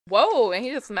Whoa, and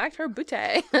he just smacked her booty.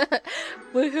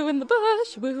 Woohoo in the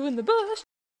bush, woohoo in the bush.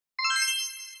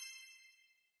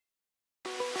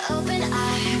 Open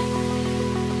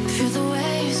eye, feel the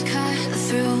waves cut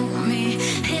through me,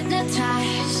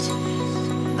 hypnotized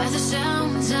by the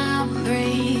sounds I'm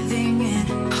breathing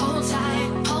in. Hold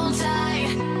tight,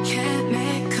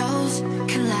 chemicals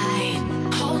collide.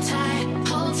 Hold tight,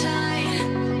 hold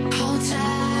tight, hold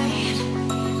tight.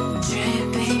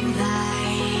 Dripping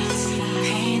lights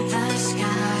paint the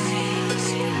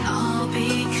skies, all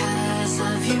because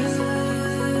of you.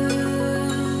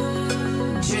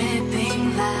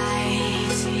 Dripping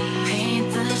lights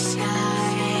paint the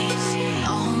skies,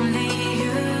 only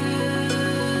you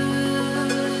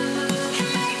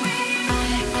can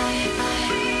make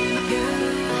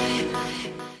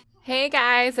me. Hey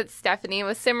guys, it's Stephanie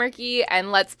with Simarchy,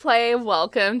 and let's play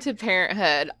Welcome to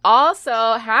Parenthood.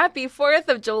 Also, happy 4th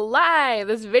of July!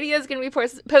 This video is going to be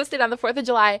posted on the 4th of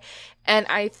July, and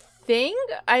I think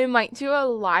I might do a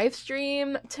live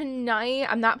stream tonight.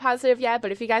 I'm not positive yet,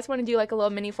 but if you guys want to do like a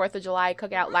little mini 4th of July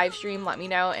cookout live stream, let me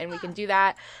know and we can do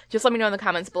that. Just let me know in the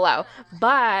comments below.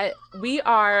 But we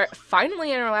are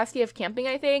finally in our last day of camping,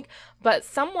 I think. But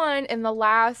someone in the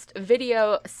last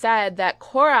video said that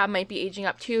Cora might be aging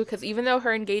up too, because even though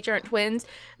her and Gage aren't twins,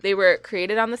 they were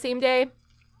created on the same day.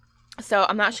 So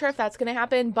I'm not sure if that's going to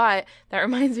happen, but that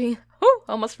reminds me. Oh,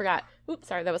 almost forgot. Oops,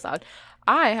 sorry, that was loud.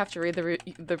 I have to read read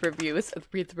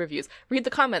the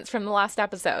comments from the last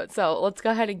episode. So let's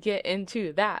go ahead and get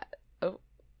into that. Oh,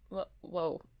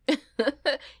 whoa.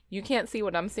 You can't see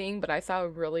what I'm seeing, but I saw a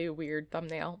really weird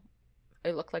thumbnail.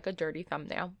 It looked like a dirty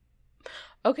thumbnail.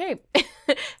 Okay.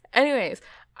 Anyways,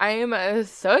 I am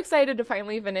so excited to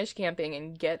finally finish camping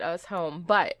and get us home.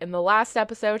 But in the last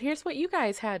episode, here's what you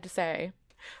guys had to say.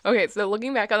 Okay, so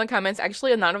looking back on the comments,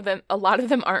 actually a lot of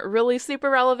them aren't really super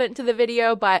relevant to the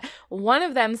video, but one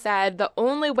of them said the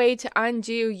only way to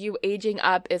undo you aging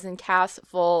up is in cast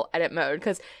full edit mode,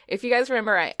 because if you guys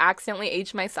remember, I accidentally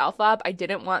aged myself up. I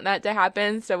didn't want that to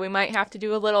happen, so we might have to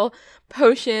do a little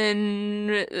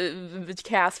potion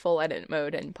cast full edit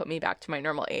mode and put me back to my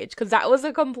normal age, because that was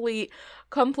a complete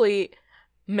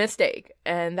mistake,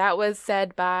 and that was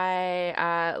said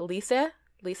by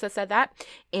Lisa said that,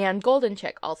 and Golden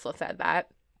Chick also said that.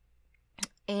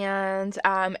 And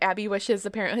Abby wishes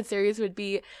the Parenthood series would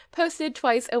be posted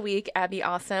twice a week. Abby,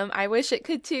 awesome. I wish it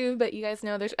could too, but you guys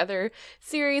know there's other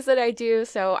series that I do,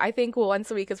 so I think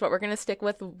once a week is what we're going to stick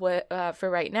with for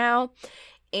right now.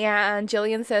 And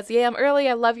Jillian says, yeah, I'm early.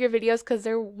 I love your videos because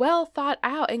they're well thought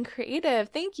out and creative.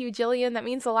 Thank you, Jillian. That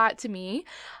means a lot to me.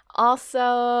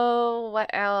 Also, what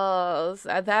else?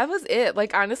 That was it.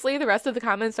 Like, honestly, the rest of the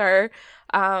comments are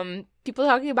people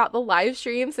talking about the live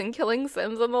streams and killing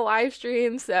Sims on the live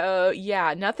stream. So,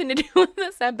 yeah, nothing to do with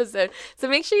this episode. So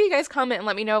make sure you guys comment and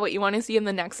let me know what you want to see in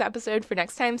the next episode for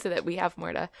next time so that we have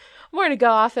more to go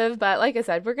off of. But like I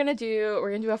said, we're gonna do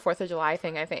a 4th of July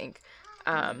thing, I think.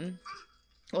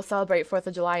 We'll celebrate 4th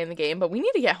of July in the game, but we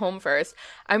need to get home first.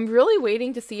 I'm really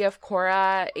waiting to see if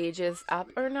Cora ages up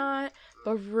or not.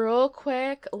 But real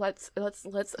quick, let's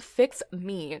fix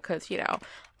me, because you know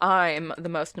I'm the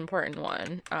most important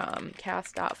one.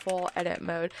 Cast.full edit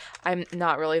mode. I'm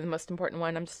not really the most important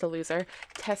one. I'm just a loser.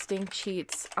 Testing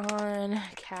cheats on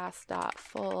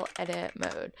cast.full edit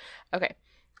mode. Okay.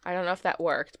 I don't know if that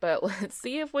worked, but let's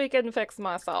see if we can fix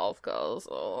myself, because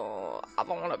I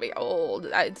don't want to be old.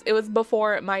 It was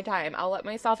before my time. I'll let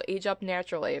myself age up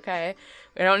naturally, okay?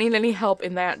 We don't need any help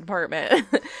in that department.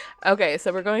 Okay,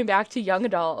 so we're going back to young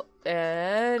adult,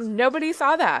 and nobody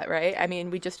saw that, right? I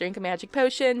mean, we just drank a magic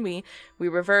potion. We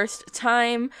reversed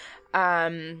time.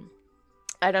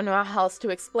 I don't know how else to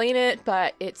explain it,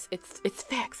 but it's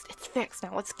fixed. It's fixed.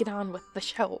 Now let's get on with the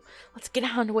show. Let's get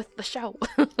on with the show.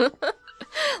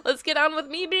 Let's get on with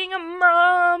me being a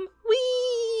mom.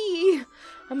 Whee!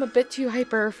 I'm a bit too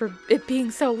hyper for it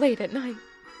being so late at night.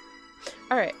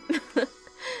 All right.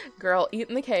 Girl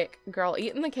eating the cake. Girl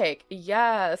eating the cake.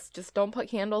 Yes. Just don't put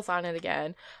candles on it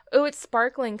again. Oh, it's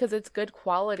sparkling because it's good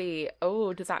quality.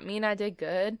 Oh, does that mean I did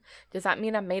good? Does that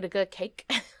mean I made a good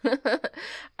cake? All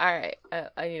right.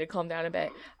 I need to calm down a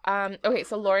bit. Okay,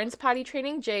 so Lauren's potty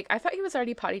training Jake. I thought he was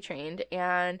already potty trained.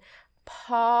 And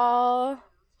Paul...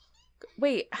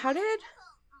 Wait, how did...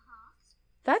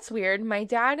 That's weird. My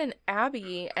dad and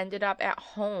Abby ended up at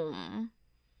home.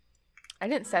 I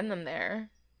didn't send them there.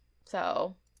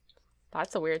 So,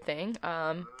 that's a weird thing.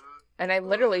 And I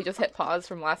literally just hit pause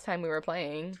from last time we were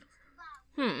playing.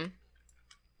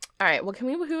 Alright, well, can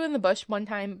we woohoo in the bush one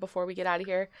time before we get out of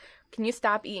here? Can you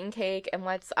stop eating cake and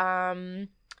let's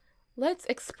Let's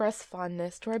express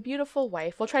fondness to our beautiful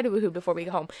wife. We'll try to woohoo before we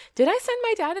go home. Did I send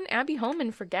my dad and Abby home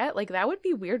and forget? Like, that would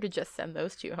be weird to just send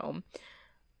those two home.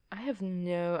 I have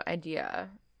no idea.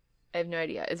 I have no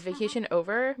idea. Is vacation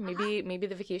over? Maybe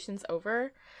the vacation's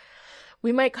over.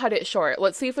 We might cut it short.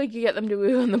 Let's see if we can get them to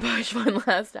woo in the bush one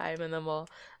last time, and then we'll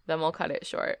cut it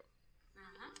short.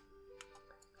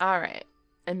 All right.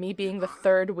 And me being the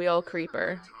third wheel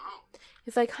creeper.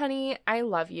 He's like, honey, I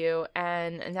love you.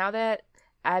 And now that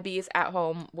Abby's at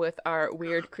home with our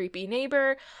weird, creepy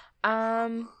neighbor,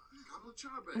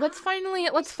 let's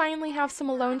finally have some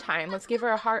alone time. Let's give her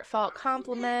a heartfelt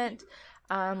compliment.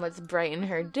 Let's brighten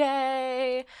her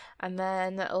day. And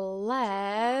then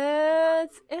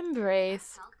let's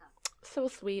embrace. So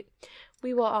sweet.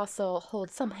 We will also hold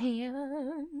some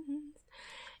hands.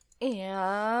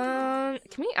 And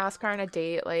can we ask her on a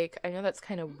date? Like, I know that's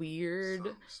kind of weird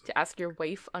to ask your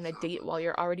wife on a date while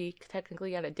you're already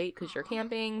technically on a date because you're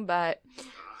camping, but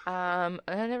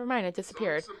never mind, it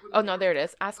disappeared. Oh no, there it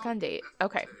is. Ask on date.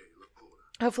 Okay.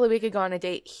 Hopefully we could go on a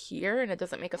date here and it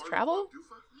doesn't make us travel.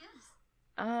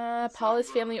 Paul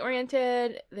is family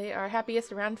oriented. They are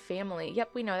happiest around family. Yep,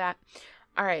 we know that.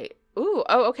 All right. Ooh,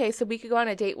 oh, okay. So we could go on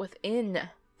a date within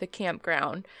the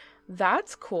campground.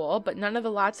 That's cool, but none of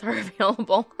the lots are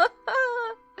available.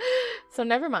 So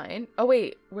never mind. Oh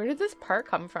wait, where did this park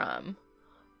come from?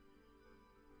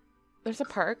 There's a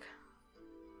park.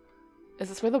 Is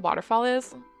this where the waterfall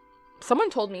is? Someone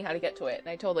told me how to get to it, and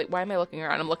I told, like, why am I looking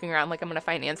around? I'm looking around like I'm gonna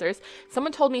find answers.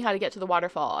 Someone told me how to get to the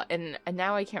waterfall, and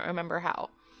now I can't remember how.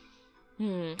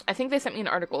 I think they sent me an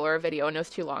article or a video, and it was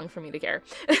too long for me to care.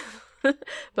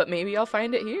 But maybe I'll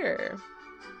find it here.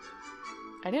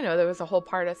 I didn't know there was a whole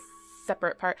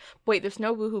separate part. Wait, there's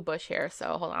no woohoo bush here,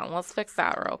 so hold on, let's fix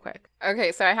that real quick.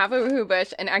 Okay, so I have a woohoo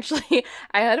bush, and actually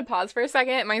I had to pause for a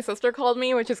second. My sister called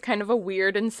me, which is kind of a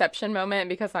weird Inception moment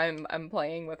because I'm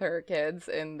playing with her kids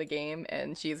in the game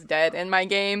and she's dead in my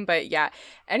game. But yeah,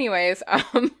 anyways,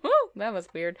 that was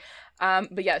weird.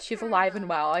 But yeah, she's alive and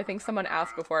well. I think someone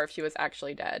asked before if she was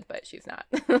actually dead, but she's not.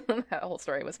 That whole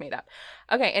story was made up.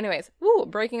 Okay, anyways,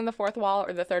 breaking the fourth wall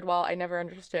or the third wall. I never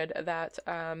understood that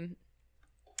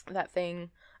that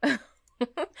thing.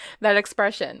 That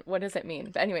expression. What does it mean?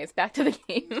 But anyways, back to the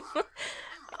game.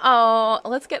 Oh,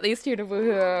 let's get these two to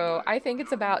woohoo. I think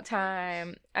it's about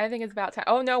time.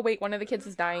 Oh no, wait, one of the kids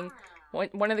is dying.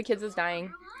 One of the kids is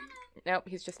dying. Nope,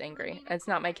 he's just angry. It's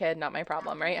not my kid, not my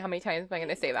problem, right? How many times am I going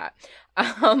to say that?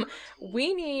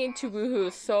 We need to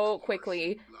woohoo so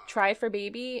quickly. Try for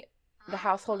baby. The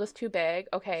household is too big.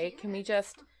 Okay, can we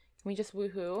just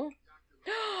woohoo?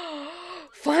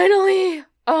 Finally!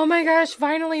 Oh my gosh,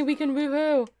 finally we can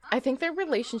woohoo! I think their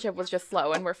relationship was just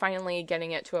slow, and we're finally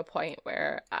getting it to a point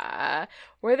where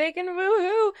they can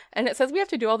woohoo. And it says we have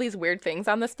to do all these weird things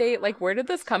on this date. Like, where did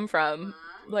this come from?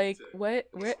 Like, what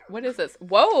is this?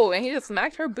 Whoa, and he just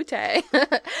smacked her booty.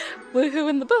 Woohoo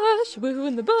in the bush, woohoo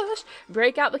in the bush.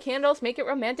 Break out the candles, make it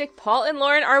romantic. Paul and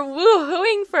Lauren are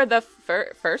woohooing for the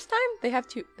first time? They have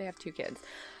two kids.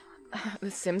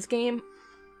 The Sims game.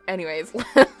 Anyways,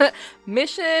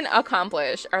 mission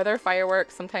accomplished. Are there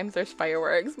fireworks? Sometimes there's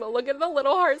fireworks, but look at the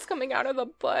little hearts coming out of the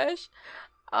bush.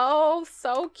 Oh,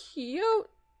 so cute.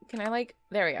 Can I, like,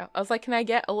 there we go. I was like, can I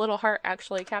get a little heart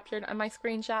actually captured on my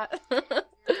screenshot?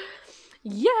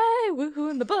 Yay!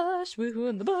 Woohoo in the bush, woohoo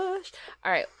in the bush.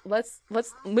 All right, let's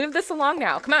move this along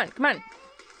now. Come on.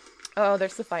 Oh,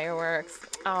 there's the fireworks.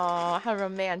 Oh, how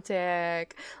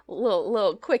romantic.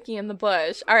 Little quickie in the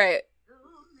bush. All right.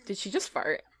 Did she just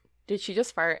fart?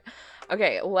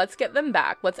 Okay, let's get them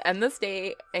back. Let's end this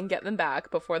date and get them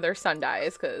back before their son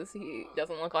dies, because he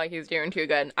doesn't look like he's doing too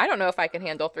good. I don't know if I can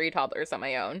handle 3 toddlers on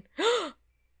my own.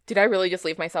 Did I really just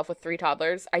leave myself with 3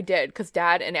 toddlers? I did, because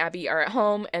Dad and Abby are at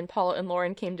home, and Paul and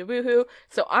Lauren came to woohoo,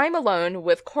 so I'm alone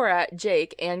with Cora,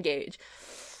 Jake, and Gage.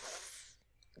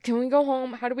 Can we go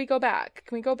home? How do we go back?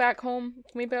 Can we go back home?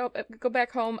 Go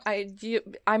back home?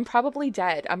 I'm probably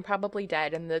dead.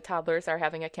 And the toddlers are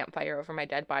having a campfire over my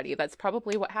dead body. That's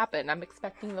probably what happened. I'm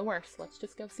expecting the worst. Let's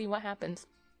just go see what happens.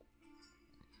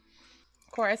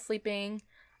 Cora's sleeping,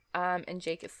 and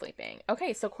Jake is sleeping.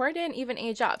 Okay, so Cora didn't even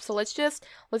age up. So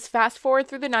let's fast forward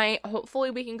through the night. Hopefully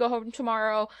we can go home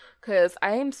tomorrow, because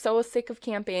I am so sick of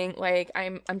camping. Like,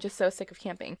 I'm just so sick of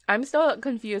camping. I'm still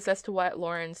confused as to what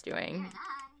Lauren's doing.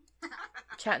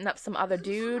 Chatting up some other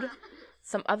dude,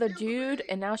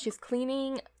 and now she's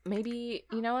cleaning. Maybe,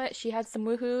 you know what, she had some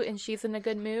woohoo and she's in a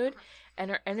good mood and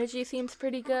her energy seems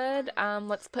pretty good.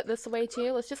 Let's put this away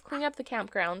too. Let's just clean up the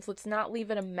campgrounds. Let's not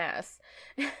leave it a mess.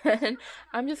 And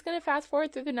I'm just gonna fast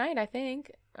forward through the night, I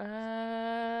think.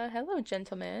 Hello,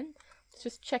 gentlemen. Let's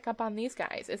just check up on these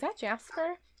guys. Is that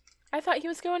Jasper? I thought he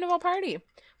was going to a party.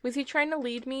 Was he trying to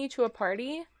lead me to a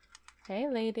party? Hey,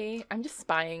 lady. I'm just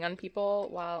spying on people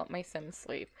while my Sims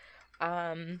sleep.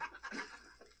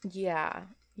 Yeah.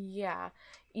 Yeah.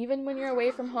 Even when you're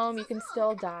away from home, you can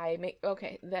still die.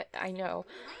 Okay, that I know.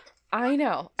 I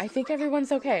know. I think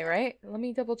everyone's okay, right? Let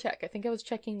me double check. I think I was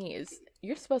checking these.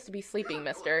 You're supposed to be sleeping,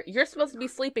 mister. You're supposed to be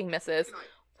sleeping, missus.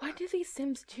 What do these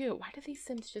Sims do? Why do these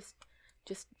Sims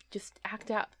just act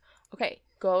up? Okay,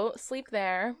 go sleep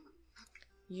there.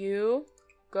 You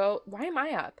go. Why am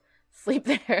I up? Sleep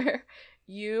there.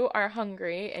 You are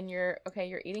hungry and you're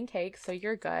eating cake, so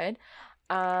you're good.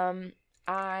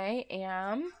 I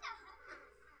am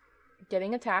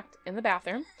getting attacked in the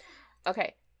bathroom.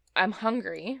 Okay, I'm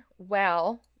hungry.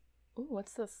 Well, ooh,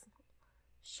 what's this?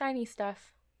 Shiny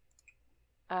stuff.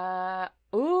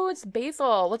 Ooh, it's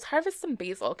basil. Let's harvest some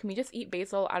basil. Can we just eat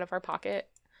basil out of our pocket?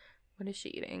 What is she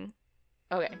eating?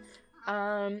 Okay.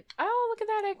 Oh, look at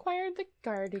that. I acquired the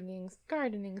gardening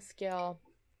skill.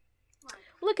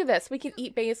 Look at this. We can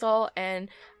eat basil, and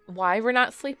why we're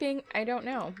not sleeping, I don't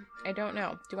know.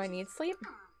 Do I need sleep?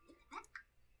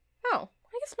 Oh,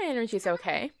 I guess my energy's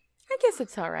okay. I guess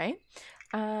it's all right.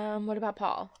 What about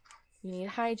Paul? You need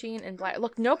hygiene and black.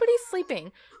 Look, nobody's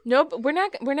sleeping. Nope, we're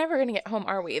never gonna get home,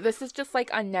 are we? This is just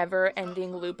like a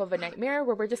never-ending loop of a nightmare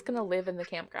where we're just gonna live in the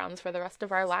campgrounds for the rest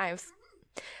of our lives.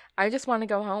 I just want to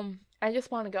go home.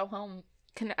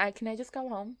 Can I just go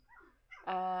home?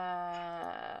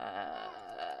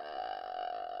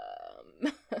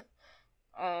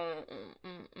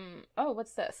 Oh,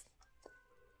 what's this?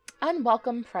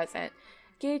 Unwelcome present.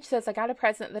 Gage says, I got a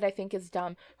present that I think is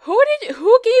dumb. Who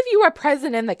gave you a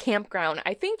present in the campground?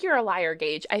 I think you're a liar,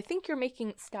 Gage. I think you're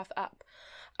making stuff up.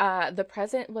 The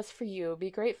present was for you. Be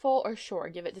grateful or sure,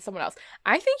 give it to someone else.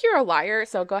 I think you're a liar,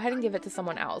 so go ahead and give it to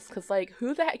someone else. Because, like,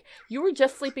 who the heck? You were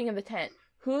just sleeping in the tent.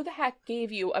 Who the heck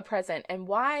gave you a present? And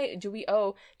why do we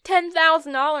owe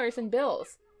 $10,000 in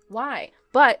bills? Why?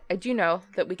 But I do know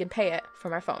that we can pay it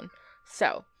from our phone.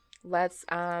 So, let's,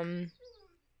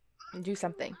 do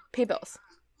something. Pay bills.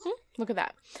 Look at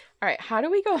that. All right, how do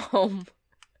we go home?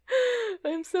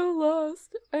 I'm so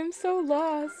lost.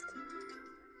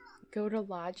 Go to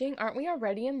lodging? Aren't we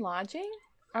already in lodging?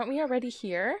 Aren't we already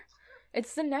here?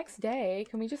 It's the next day.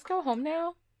 Can we just go home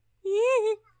now?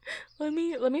 Let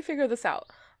me figure this out.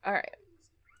 All right.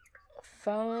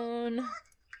 Phone.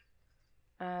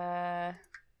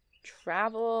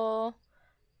 Travel.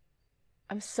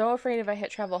 I'm so afraid if I hit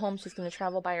travel home, she's going to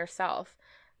travel by herself.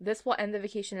 This will end the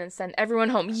vacation and send everyone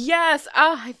home. Yes!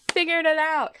 Oh, I figured it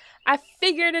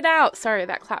out. Sorry,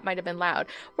 that clap might have been loud.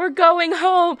 We're going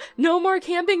home. No more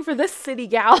camping for this city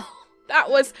gal.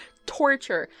 That was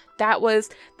torture. It was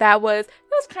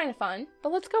kind of fun.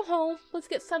 But let's go home. Let's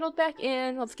get settled back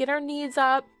in. Let's get our needs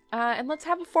up. And let's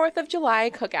have a 4th of July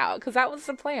cookout, because that was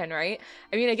the plan, right?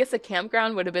 I mean, I guess a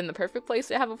campground would have been the perfect place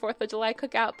to have a 4th of July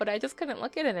cookout, but I just couldn't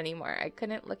look at it anymore. I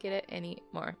couldn't.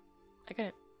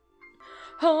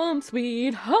 Home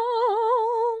sweet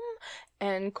home.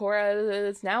 And Cora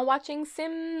is now watching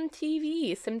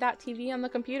sim.tv on the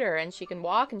computer, and she can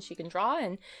walk and she can draw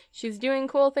and she's doing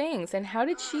cool things. And how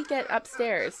did she get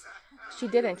upstairs? She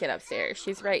didn't get upstairs.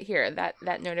 She's right here.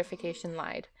 That notification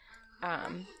lied.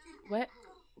 What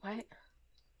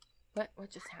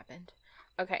just happened?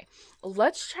 Okay,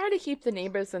 let's try to keep the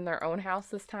neighbors in their own house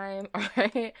this time. All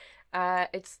right.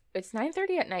 It's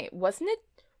 9:30 at night. Wasn't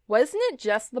it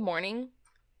just the morning?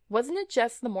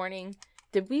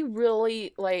 Did we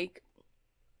really, like,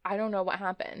 I don't know what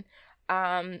happened.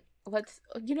 You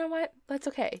know what? That's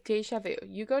okay. Deja vu.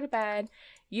 You go to bed.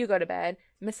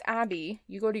 Miss Abby,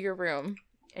 you go to your room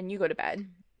and you go to bed.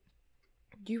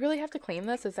 Do you really have to claim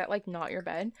this? Is that, like, not your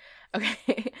bed?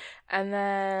 Okay. And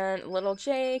then little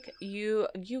Jake, you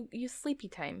sleepy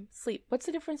time. Sleep. What's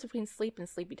the difference between sleep and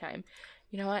sleepy time?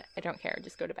 You know what? I don't care.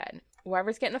 Just go to bed.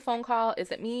 Whoever's getting a phone call,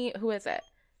 is it me? Who is it?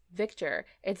 Victor.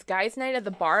 It's guys' night at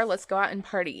the bar. Let's go out and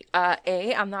party.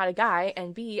 A, I'm not a guy.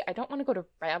 And B, I don't want to go to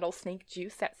rattlesnake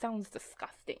juice. That sounds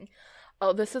disgusting.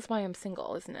 Oh, this is why I'm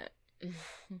single, isn't it?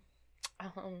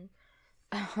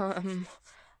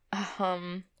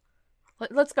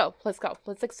 Let's go.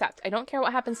 Let's accept. I don't care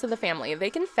what happens to the family. They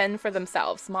can fend for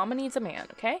themselves. Mama needs a man,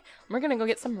 okay? We're gonna go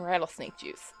get some rattlesnake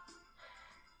juice.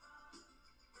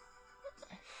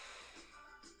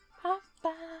 Ba,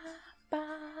 ba, ba.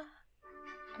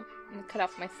 Oh, I'm gonna cut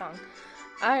off my song.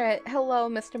 Alright, hello,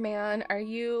 Mr. Man. Are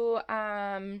you,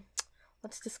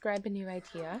 let's describe a new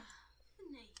idea.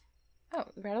 Oh,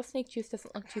 rattlesnake juice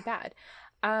doesn't look too bad.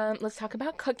 Let's talk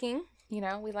about cooking. You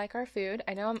know, we like our food.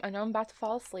 I know I'm about to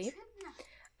fall asleep.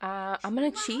 I'm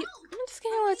gonna cheat. I'm gonna just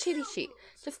getting a little cheaty cheat.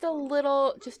 Just a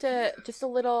little,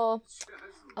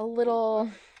 a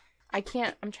little. I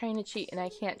can't, I'm trying to cheat and I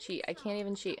can't cheat. I can't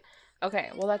even cheat. Okay,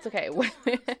 well, that's okay. What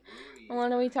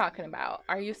are we talking about?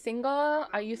 Are you single?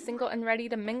 Are you single and ready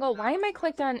to mingle? Why am I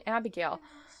clicked on Abigail?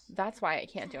 That's why I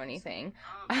can't do anything.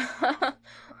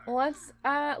 Let's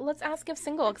ask if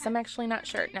single, because I'm actually not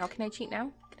sure. Now, can I cheat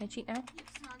now? Can I cheat now?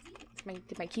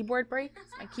 Did my keyboard break?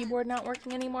 Is my keyboard not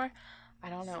working anymore? I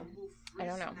don't know. I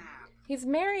don't know. He's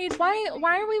married. Why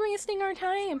are we wasting our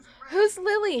time? Who's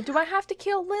Lily? Do I have to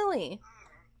kill Lily?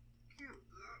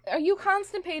 Are you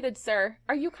constipated, sir?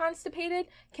 Are you constipated?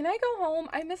 Can I go home?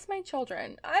 I miss my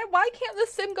children. Why can't the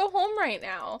sim go home right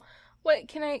now? What,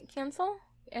 can I cancel?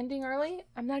 Ending early?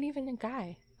 I'm not even a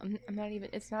guy. I'm not even,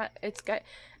 it's guy.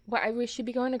 Well, we should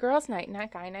be going to girls' night,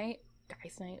 not guy night.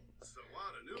 Guys' night.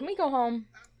 Can we go home?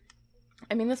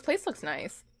 I mean, this place looks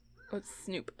nice. Let's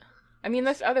snoop. I mean,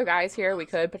 there's other guys here we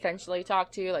could potentially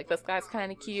talk to. Like, this guy's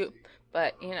kind of cute.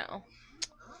 But, you know.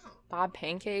 Bob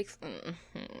Pancakes?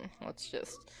 Let's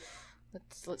just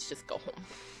go home.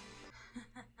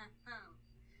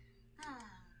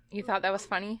 You thought that was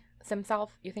funny? Simself?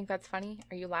 You think that's funny?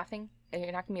 Are you laughing?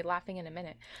 You're not gonna be laughing in a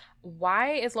minute.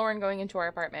 Why is Lauren going into our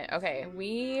apartment? Okay,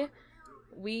 we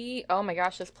oh my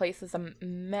gosh, this place is a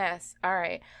mess. All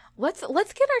right, let's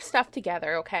get our stuff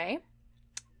together, okay?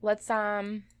 Let's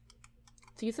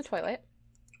use the toilet.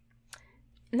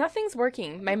 Nothing's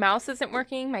working. My mouse isn't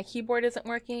working. My keyboard isn't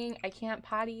working. I can't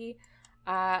potty.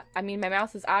 I mean, my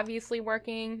mouse is obviously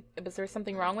working. Was there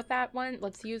something wrong with that one?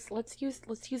 Let's use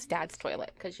Dad's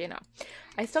toilet, because, you know,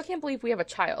 I still can't believe we have a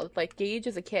child. Like, Gage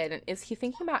is a kid, and is he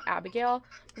thinking about Abigail?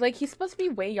 Like, he's supposed to be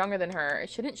way younger than her.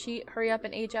 Shouldn't she hurry up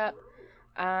and age up?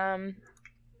 I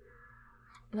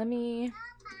mean,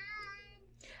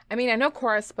 I know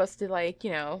Cora's supposed to, like,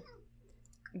 you know,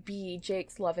 be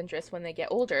Jake's love interest when they get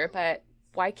older, but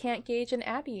why can't Gage and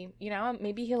Abby, you know,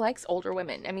 maybe he likes older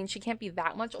women. I mean, she can't be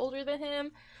that much older than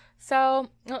him. So,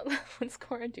 what's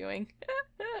Cora doing?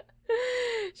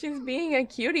 She's being a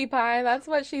cutie pie. That's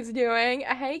what she's doing.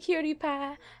 Hey, cutie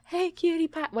pie. Hey, cutie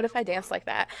pie. What if I dance like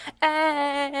that?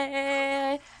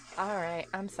 Hey. All right.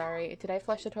 I'm sorry. Did I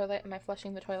flush the toilet? Am I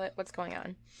flushing the toilet? What's going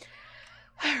on?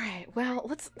 All right. Well,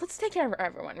 let's take care of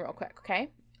everyone real quick, okay?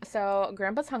 So,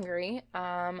 Grandpa's hungry.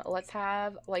 Let's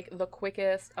have, like, the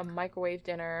quickest microwave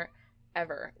dinner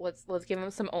ever. Let's give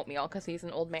him some oatmeal, because he's an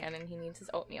old man and he needs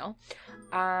his oatmeal.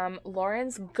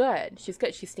 Lauren's good. She's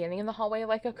good. She's standing in the hallway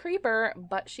like a creeper,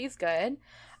 but she's good.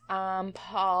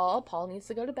 Paul needs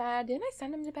to go to bed. Didn't I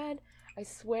send him to bed? I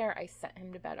swear I sent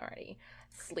him to bed already.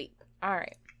 Sleep. All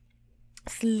right.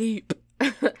 Sleep.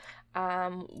 What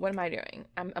am I doing?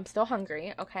 I'm still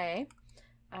hungry, okay?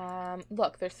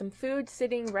 Look, there's some food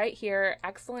sitting right here.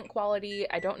 Excellent quality.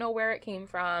 I don't know where it came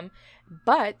from,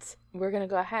 but we're gonna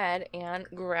go ahead and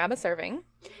grab a serving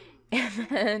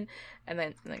and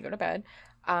then go to bed.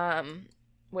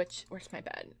 Where's my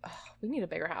bed? Oh, we need a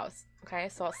bigger house. Okay,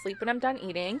 so I'll sleep when I'm done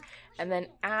eating, and then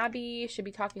Abby should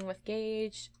be talking with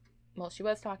Gage. Well, she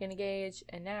was talking to Gage,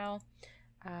 and now,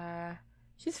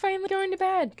 she's finally going to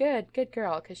bed. Good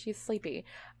girl, because she's sleepy.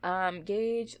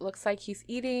 Gage looks like he's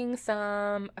eating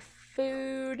some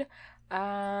food.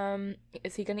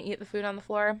 Is he gonna eat the food on the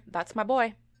floor? That's my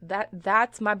boy.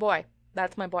 That's my boy.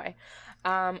 That's my boy.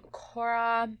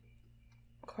 Cora's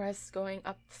going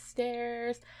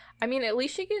upstairs. I mean, at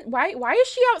least she can. Why is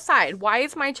she outside? Why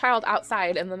is my child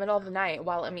outside in the middle of the night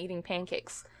while I'm eating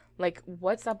pancakes? Like,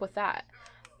 what's up with that?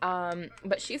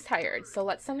 But she's tired, so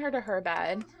let's send her to her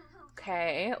bed.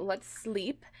 Okay, let's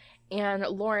sleep. And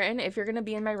Lauren, if you're gonna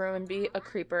be in my room and be a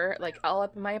creeper, like all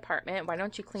up in my apartment, why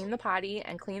don't you clean the potty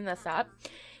and clean this up?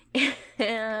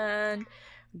 And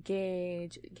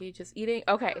Gage is eating.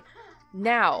 Okay,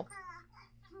 now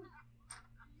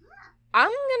I'm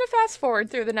gonna fast forward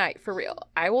through the night for real.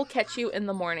 I will catch you in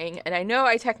the morning. And I know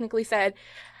I technically said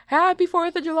Happy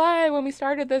 4th of July when we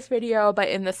started this video, but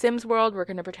in the Sims world, we're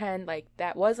going to pretend like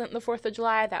that wasn't the 4th of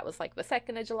July. That was like the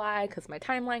 2nd of July because my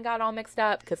timeline got all mixed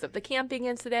up because of the camping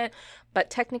incident. But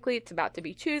technically, it's about to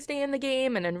be Tuesday in the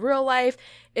game, and in real life,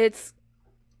 it's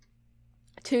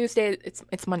Tuesday.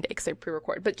 It's Monday because I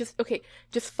pre-record. But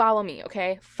just follow me,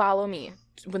 okay? Follow me.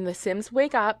 When the Sims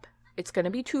wake up, it's going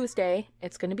to be Tuesday.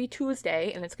 It's going to be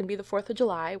Tuesday, and it's going to be the 4th of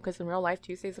July, because in real life,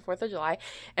 Tuesday is the 4th of July,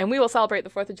 and we will celebrate the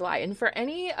 4th of July. And for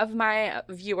any of my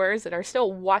viewers that are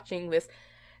still watching this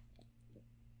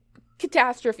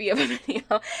catastrophe of a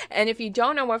video. And if you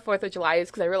don't know what 4th of July is,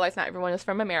 because I realize not everyone is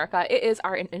from America, it is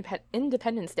our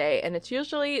Independence Day, and it's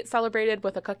usually celebrated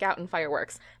with a cookout and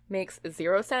fireworks. Makes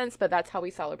zero sense, but that's how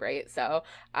we celebrate. So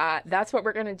that's what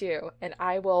we're gonna do, and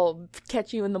I will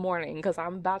catch you in the morning because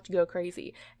I'm about to go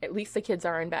crazy. At least the kids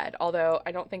are in bed, although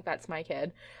I don't think that's my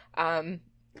kid.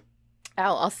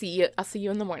 I'll see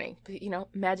you in the morning. But, you know,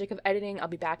 magic of editing. I'll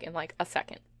be back in like a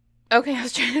second. Okay, I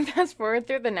was trying to fast forward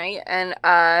through the night and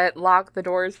lock the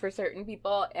doors for certain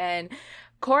people, and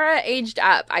Cora aged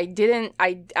up. I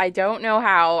don't know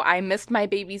how. I missed my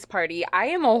baby's party. I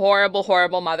am a horrible,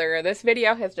 horrible mother. This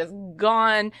video has just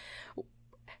gone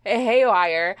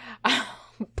haywire.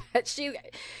 But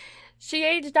she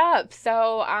aged up.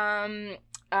 So,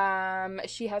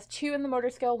 she has 2 in the motor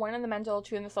skill, 1 in the mental,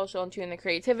 2 in the social, and 2 in the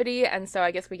creativity. And so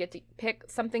I guess we get to pick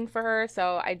something for her.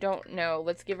 So I don't know.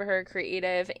 Let's give her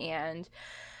creative, and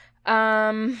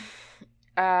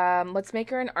let's make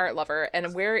her an art lover.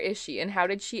 And where is she? And how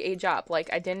did she age up? Like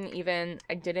I didn't even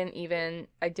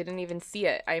see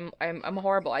it. I'm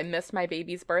horrible. I missed my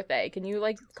baby's birthday. Can you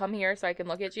like come here so I can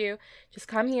look at you? Just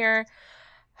come here.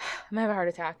 I'm gonna have a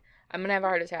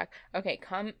heart attack. Okay,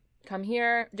 come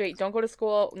here. Wait, don't go to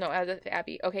school. No,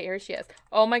 Abby. Okay, here she is.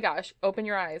 Oh my gosh. Open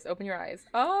your eyes.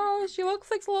 Oh, she looks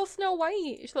like a little Snow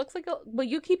White. She looks like will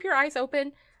you keep your eyes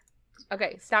open?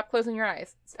 Okay, stop closing your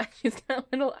eyes. She's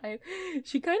got little eyes.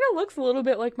 She kind of looks a little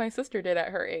bit like my sister did at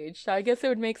her age. So I guess it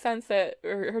would make sense that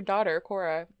her daughter,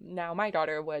 Cora, now my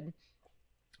daughter, would.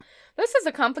 This is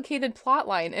a complicated plot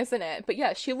line, isn't it? But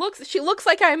yeah, she looks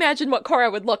like I imagined what Cora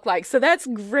would look like. So that's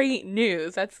great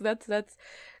news. That's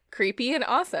creepy and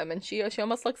awesome, and she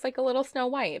almost looks like a little Snow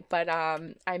White. But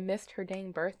I missed her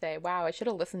dang birthday. Wow, I should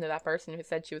have listened to that person who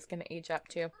said she was going to age up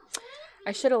too.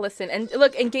 I should have listened. And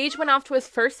look, Engage went off to his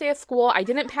first day of school. I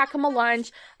didn't pack him a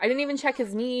lunch. I didn't even check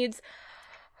his needs.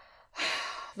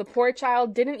 The poor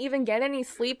child didn't even get any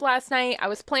sleep last night. I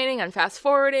was planning on fast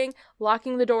forwarding,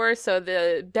 locking the doors so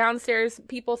the downstairs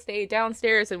people stay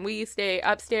downstairs and we stay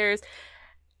upstairs.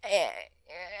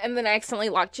 And then I accidentally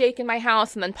locked Jake in my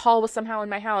house, and then Paul was somehow in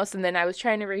my house, and then I was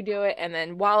trying to redo it, and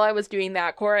then while I was doing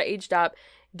that, Cora aged up,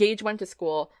 Gage went to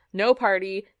school, no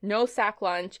party, no sack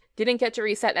lunch, didn't get to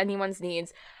reset anyone's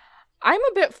needs. I'm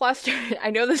a bit flustered. I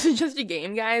know this is just a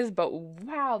game, guys, but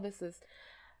wow, this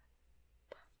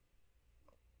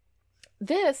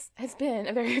has been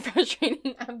a very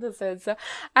frustrating episode, so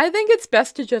I think it's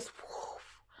best to just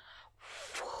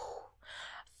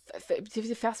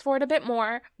fast forward a bit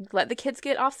more, let the kids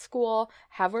get off school,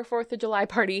 have our 4th of July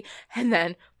party, and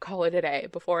then call it a day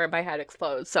before my head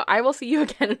explodes. So I will see you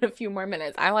again in a few more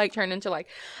minutes. I like turn into like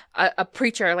a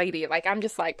preacher lady. Like I'm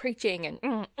just like preaching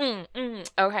and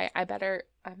Okay, I better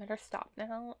stop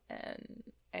now, and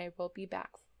I will be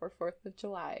back for 4th of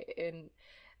July in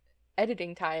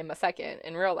editing time a second.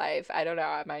 In real life, I don't know.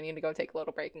 I might need to go take a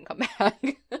little break and come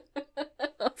back.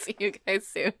 I'll see you guys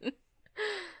soon.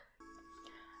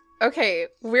 Okay,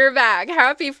 we're back.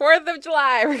 Happy 4th of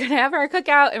July. We're going to have our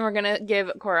cookout, and we're going to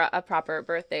give Cora a proper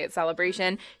birthday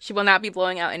celebration. She will not be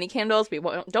blowing out any candles. We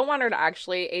don't want her to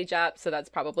actually age up, so that's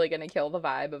probably going to kill the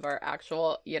vibe of our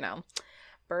actual,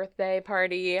 birthday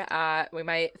party. We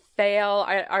might fail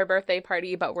our birthday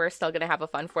party, but we're still going to have a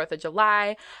fun 4th of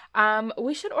July.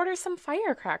 We should order some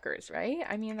firecrackers, right?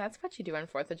 I mean, that's what you do on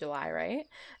 4th of July, right?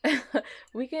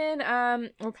 We can,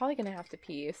 we're probably going to have to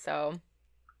pee, so...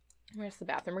 Where's the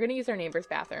bathroom? We're going to use our neighbor's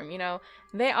bathroom.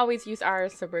 They always use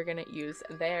ours, so we're going to use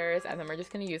theirs, and then we're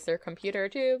just going to use their computer,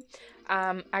 too.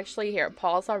 Actually, here,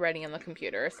 Paul's already on the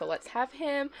computer, so let's have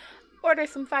him order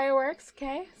some fireworks,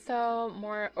 okay? So,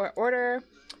 order,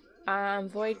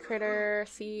 void critter,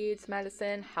 seeds,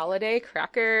 medicine, holiday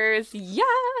crackers. Yes!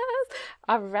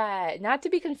 All right. Not to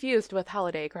be confused with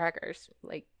holiday crackers.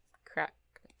 Like, crap.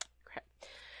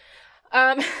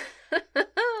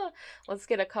 Let's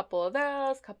get a couple of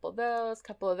those.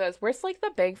 Where's like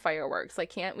the big fireworks? Like,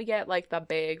 can't we get like the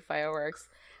big fireworks?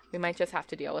 We might just have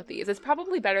to deal with these. It's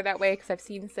probably better that way because I've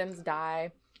seen Sims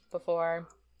die before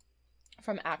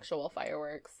from actual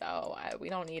fireworks, so we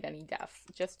don't need any deaths.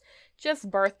 Just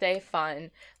birthday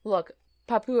fun. Look,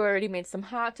 Papu already made some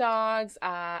hot dogs.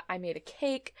 I made a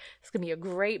cake. It's gonna be a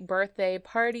great birthday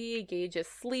party. Gage is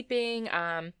sleeping.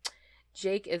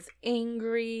 Jake is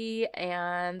angry,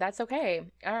 and that's okay.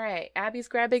 All right, Abby's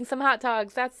grabbing some hot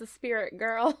dogs. That's the spirit,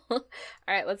 girl. All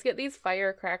right, let's get these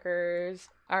firecrackers.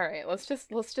 All right, let's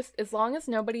just, as long as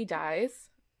nobody dies.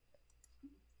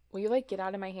 Will you like get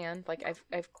out of my hand? Like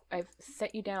I've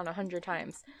set you down 100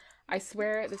 times. I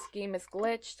swear this game is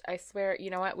glitched. I swear, you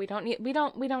know what? We don't need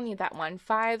that one.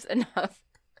 5's enough.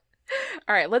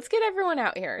 All right, let's get everyone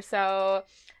out here. So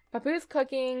Papu's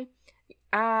cooking.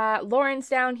 Lauren's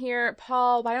down here.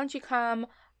 Paul, why don't you come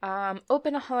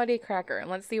open a holiday cracker and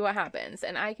let's see what happens.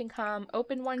 And I can come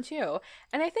open one too.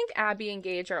 And I think Abby and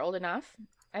Gage are old enough.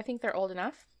 I think they're old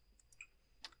enough.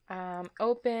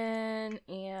 Open,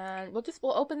 and we'll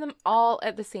open them all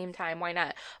at the same time. Why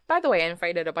not? By the way, I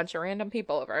invited a bunch of random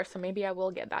people over, so maybe I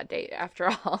will get that date after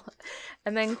all.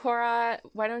 And then Cora,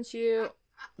 why don't you,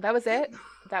 that was it?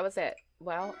 That was it.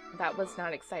 Well, that was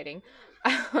not exciting.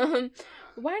 Why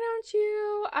don't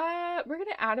you, we're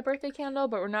gonna add a birthday candle,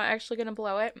 but we're not actually gonna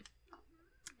blow it.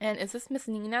 And is this Miss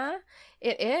Nina?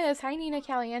 It is. Hi, Nina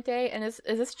Caliente. And is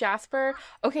this Jasper?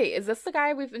 Okay, is this the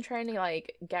guy we've been trying to,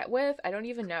 like, get with? I don't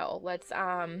even know. Let's,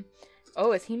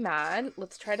 oh, is he mad?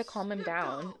 Let's try to calm him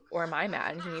down. Or am I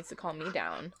mad and he needs to calm me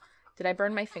down? Did I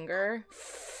burn my finger?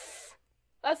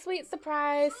 A sweet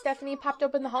surprise. Stephanie popped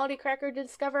open the holiday cracker to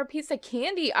discover a piece of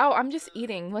candy. Oh, I'm just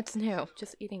eating. What's new?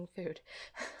 Just eating food.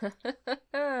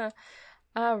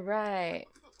 All right.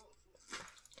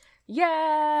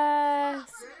 Yes!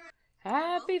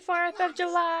 Happy 4th of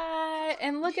July!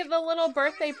 And look at the little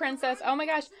birthday princess. Oh my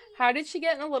gosh, how did she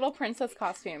get in a little princess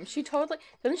costume?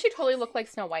 Doesn't she totally look like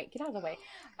Snow White? Get out of the way.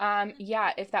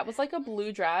 Yeah, if that was like a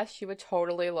blue dress, she would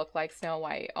totally look like Snow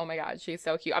White. Oh my god, she's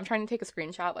so cute. I'm trying to take a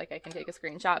screenshot, like I can take a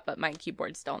screenshot, but my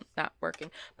keyboard's still not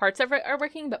working. Parts of it are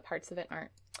working, but parts of it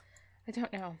aren't. I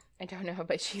don't know,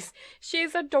 but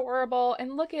she's adorable.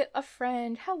 And look at a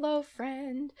friend. Hello,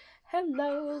 friend.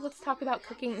 Hello. Let's talk about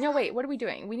cooking. No, wait, what are we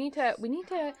doing? We need to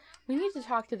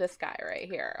talk to this guy right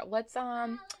here. Let's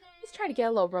try to get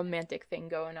a little romantic thing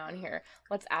going on here.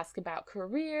 Let's ask about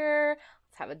career.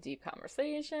 Let's have a deep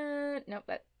conversation. Nope,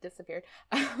 that disappeared.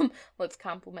 Let's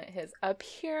compliment his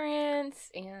appearance.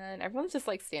 And everyone's just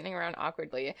like standing around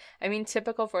awkwardly. I mean,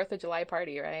 typical 4th of July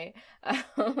party, right?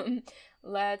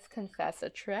 Let's confess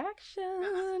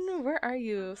attraction. Where are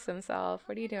you, Simself?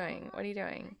 What are you doing? What are you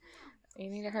doing? You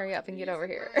need to hurry up and get over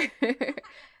here.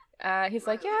 He's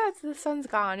like, yeah, the sun's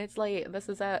gone. It's late. This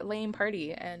is a lame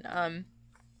party. And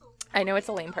I know it's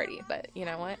a lame party, but you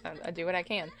know what? I do what I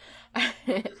can.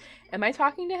 Am I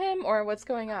talking to him or what's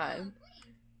going on?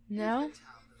 No?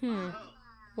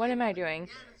 What am I doing?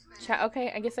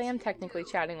 Okay, I guess I am technically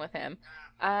chatting with him.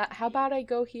 How about I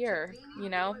go here, you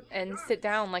know, and sit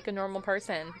down like a normal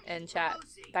person and chat?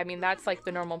 I mean, that's like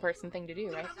the normal person thing to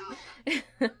do, right?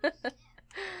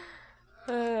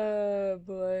 Oh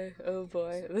boy, oh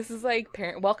boy. This is like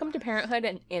welcome to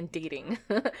parenthood and dating.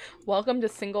 Welcome to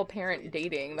single parent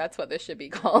dating. That's what this should be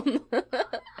called.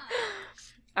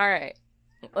 All right.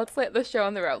 Let's let the show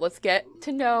on the road. Let's get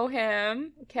to know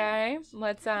him. Okay.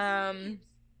 Let's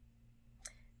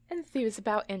enthuse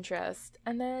about interest.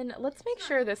 And then let's make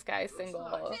sure this guy's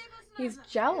single. He's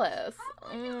jealous.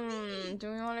 Do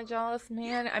we want a jealous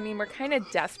man? I mean, we're kind of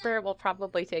desperate. We'll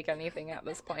probably take anything at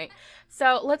this point.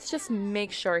 So let's just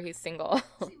make sure he's single.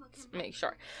 Let's make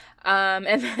sure. And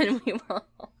then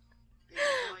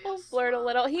we'll flirt a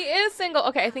little. He is single.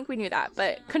 Okay, I think we knew that,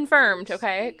 but confirmed.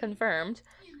 Okay, confirmed.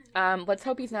 Let's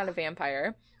hope he's not a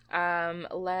vampire.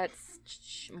 Let's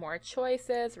more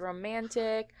choices.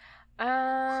 Romantic.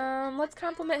 Let's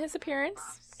compliment his appearance.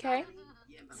 Okay.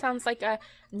 Sounds like a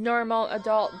normal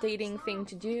adult dating thing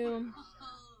to do.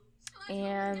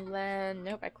 And then,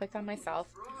 nope, I clicked on myself.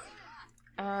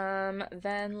 Then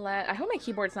I hope my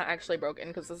keyboard's not actually broken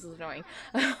because this is annoying.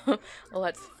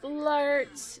 Let's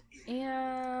flirt.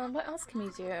 And what else can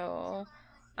we do?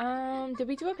 Did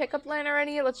we do a pickup line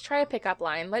already? Let's try a pickup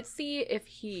line. Let's see if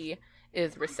he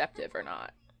is receptive or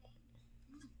not.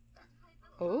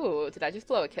 Oh, did I just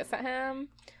blow a kiss at him?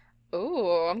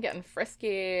 Ooh, I'm getting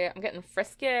frisky. I'm getting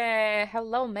frisky.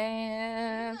 Hello,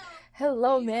 man.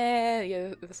 Hello, man.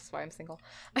 Yeah, this is why I'm single.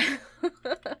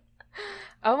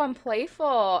 Oh, I'm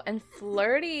playful and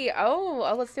flirty.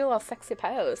 Oh, let's do a little sexy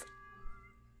pose.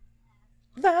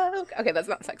 Vogue. Okay, that's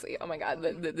not sexy. Oh my god.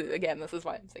 Again, this is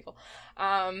why I'm single.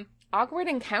 Awkward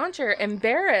encounter.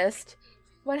 Embarrassed.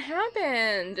 What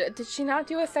happened? Did she not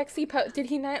do a sexy pose? Did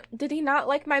he not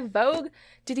like my Vogue?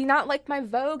 Did he not like my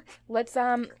Vogue? Let's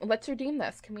redeem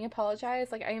this. Can we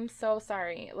apologize? Like, I am so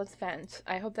sorry. Let's vent.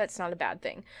 I hope that's not a bad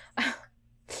thing.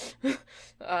 And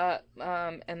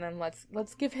then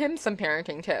let's give him some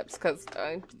parenting tips, because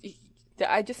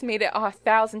I just made it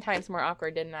 1,000 times more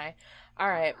awkward, didn't I? All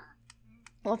right.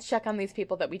 Let's check on these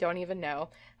people that we don't even know.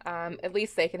 At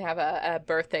least they can have a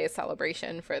birthday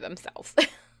celebration for themselves.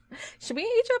 Should we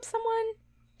age up someone?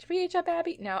 Should we age up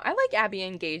Abby? No, I like Abby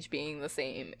and Gage being the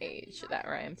same age. That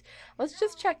rhymed. Let's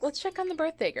just check. Let's check on the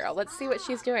birthday girl. Let's see what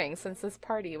she's doing since this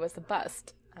party was a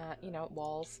bust. you know,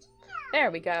 walls.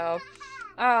 There we go.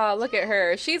 Oh, look at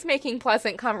her. She's making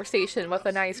pleasant conversation with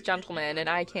a nice gentleman, and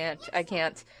I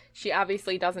can't. She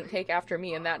obviously doesn't take after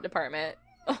me in that department.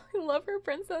 Oh, I love her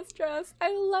princess dress.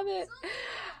 I love it.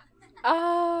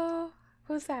 Oh,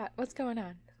 who's that? What's going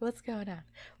on? What's going on?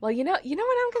 Well, you know what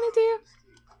I'm gonna do?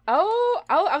 Oh,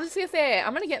 I was just gonna say,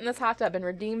 I'm gonna get in this hot tub and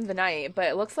redeem the night, but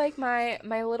it looks like my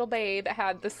little babe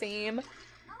had the same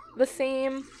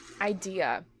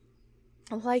idea.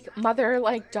 Like mother,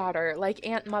 like daughter, like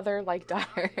aunt, mother, like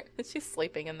daughter. She's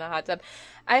sleeping in the hot tub.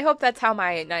 I hope that's how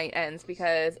my night ends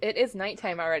because it is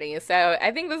nighttime already. So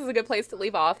I think this is a good place to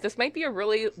leave off. This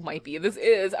this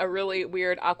is a really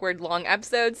weird, awkward, long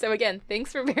episode. So again,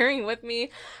 thanks for bearing with me.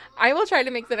 I will try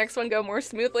to make the next one go more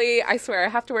smoothly. I swear, I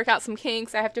have to work out some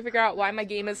kinks. I have to figure out why my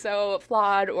game is so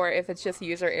flawed or if it's just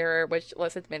user error, which,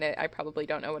 let's admit it, I probably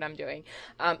don't know what I'm doing.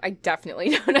 I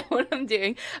definitely don't know what I'm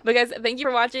doing. But guys, thank you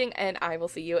for watching, and I will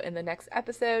see you in the next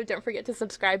episode. Don't forget to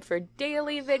subscribe for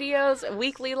daily videos,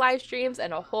 weekly live streams,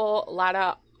 and a whole lot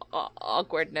of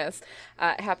awkwardness.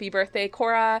 Happy birthday,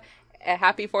 Cora.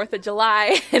 Happy 4th of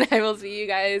July, and I will see you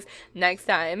guys next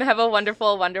time. Have a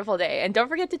wonderful, wonderful day. And don't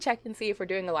forget to check and see if we're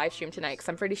doing a live stream tonight, because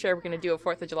I'm pretty sure we're going to do a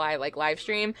 4th of July like live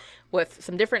stream with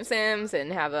some different Sims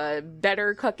and have a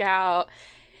better cookout.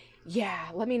 Yeah,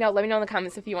 let me know in the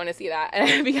comments if you want to see that. And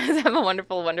I hope you guys have a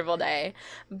wonderful, wonderful day.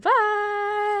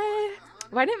 Bye!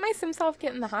 Why didn't my Sim self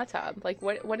get in the hot tub? Like,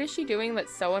 what is she doing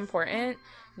that's so important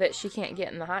that she can't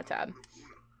get in the hot tub?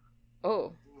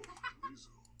 Oh.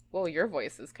 Whoa, your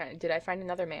voice is kind of... Did I find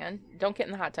another man? Don't get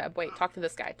in the hot tub. Wait, talk to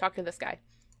this guy. Talk to this guy.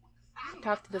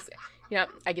 Talk to this guy. You know,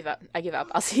 I give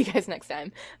up. I'll see you guys next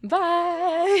time.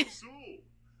 Bye!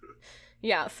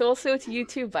 Yeah, soul to you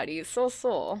too, buddies.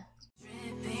 Soul.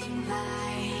 Dripping light.